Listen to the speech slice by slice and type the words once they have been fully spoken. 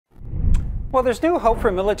Well, there's new hope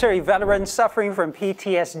for military veterans suffering from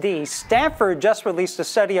PTSD. Stanford just released a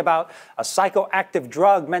study about a psychoactive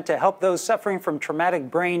drug meant to help those suffering from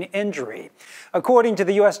traumatic brain injury. According to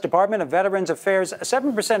the U.S. Department of Veterans Affairs,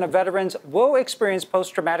 7% of veterans will experience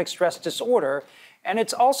post-traumatic stress disorder, and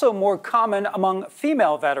it's also more common among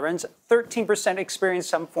female veterans. 13% experience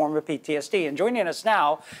some form of PTSD. And joining us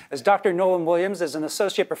now is Dr. Nolan Williams, as an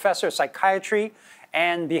associate professor of psychiatry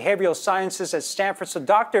and behavioral sciences at Stanford. So,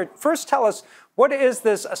 doctor, first tell us, what is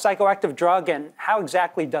this psychoactive drug and how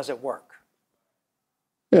exactly does it work?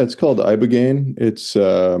 Yeah, it's called ibogaine. It's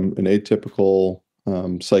an atypical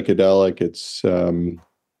psychedelic. It's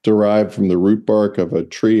derived from the root bark of a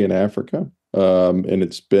tree in Africa, and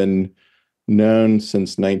it's been known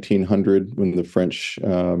since 1900 when the French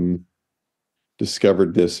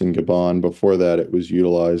discovered this in Gabon. Before that, it was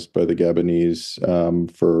utilized by the Gabonese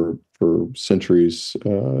for centuries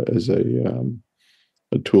as a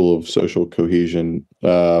tool of social cohesion.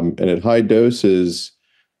 And at high doses,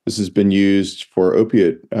 this has been used for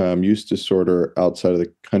opiate use disorder outside of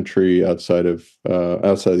the country, outside of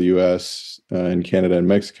the U.S., in Canada and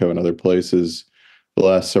Mexico and other places the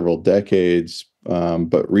last several decades.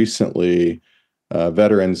 But recently,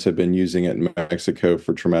 veterans have been using it in Mexico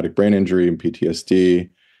for traumatic brain injury and PTSD.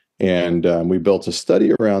 And we built a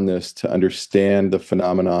study around this to understand the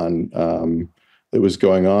phenomenon that was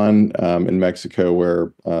going on in Mexico,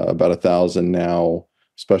 where about 1,000 now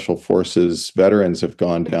special forces veterans have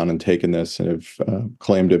gone down and taken this and have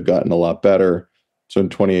claimed to have gotten a lot better. So in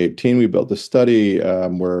 2018, we built a study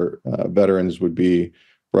where veterans would be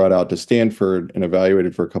brought out to Stanford and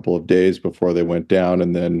evaluated for a couple of days before they went down,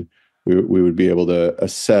 and then we would be able to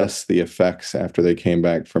assess the effects after they came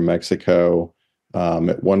back from Mexico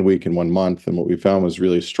at 1 week and 1 month. And what we found was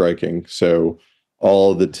really striking. So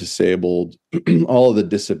all of the disabled, all of the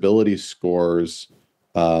disability scores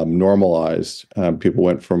normalized. People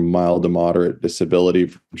went from mild to moderate disability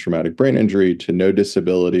from traumatic brain injury to no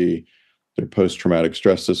disability. Their post-traumatic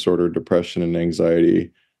stress disorder, depression, and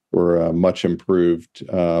anxiety were much improved.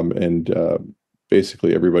 And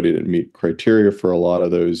basically everybody didn't meet criteria for a lot of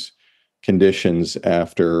those conditions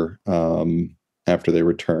after they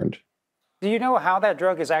returned. Do you know how that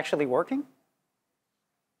drug is actually working?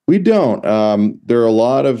 We don't.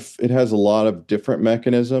 It has a lot of different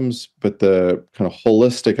mechanisms, but the kind of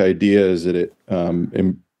holistic idea is that it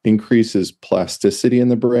increases plasticity in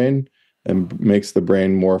the brain and makes the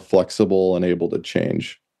brain more flexible and able to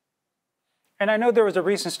change. And I know there was a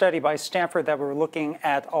recent study by Stanford that were looking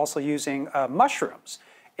at also using mushrooms.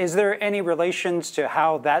 Is there any relations to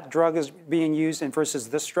how that drug is being used versus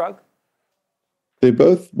this drug? They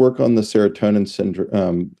both work on the serotonin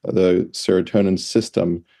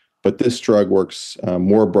system, but this drug works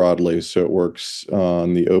more broadly. So it works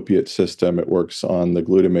on the opiate system, it works on the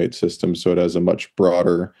glutamate system, so it has a much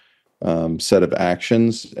broader set of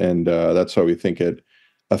actions, and that's why we think it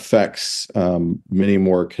affects many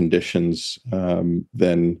more conditions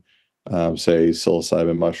than, say,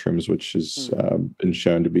 psilocybin mushrooms, which has been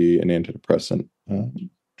shown to be an antidepressant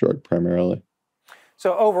drug primarily.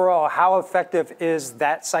 So overall, how effective is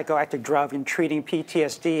that psychoactive drug in treating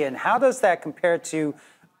PTSD, and how does that compare to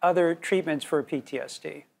other treatments for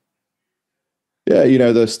PTSD?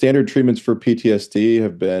 Yeah, the standard treatments for PTSD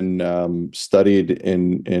have been studied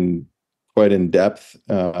in quite in depth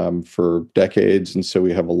for decades, and so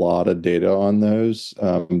we have a lot of data on those.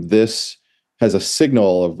 This has a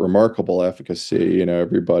signal of remarkable efficacy.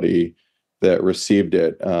 Everybody that received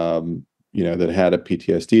it, that had a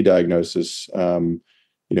PTSD diagnosis,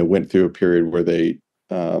 went through a period where they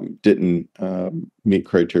didn't meet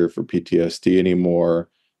criteria for PTSD anymore.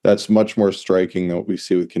 That's much more striking than what we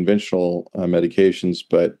see with conventional medications,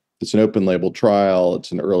 but it's an open label trial.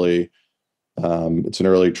 It's an early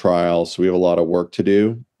trial, so we have a lot of work to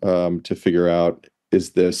do to figure out,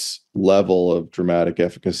 is this level of dramatic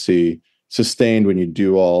efficacy sustained when you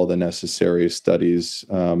do all the necessary studies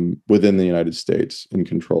within the United States in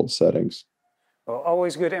controlled settings. Well,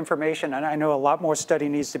 always good information, and I know a lot more study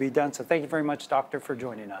needs to be done, so thank you very much, doctor, for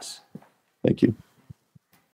joining us. Thank you.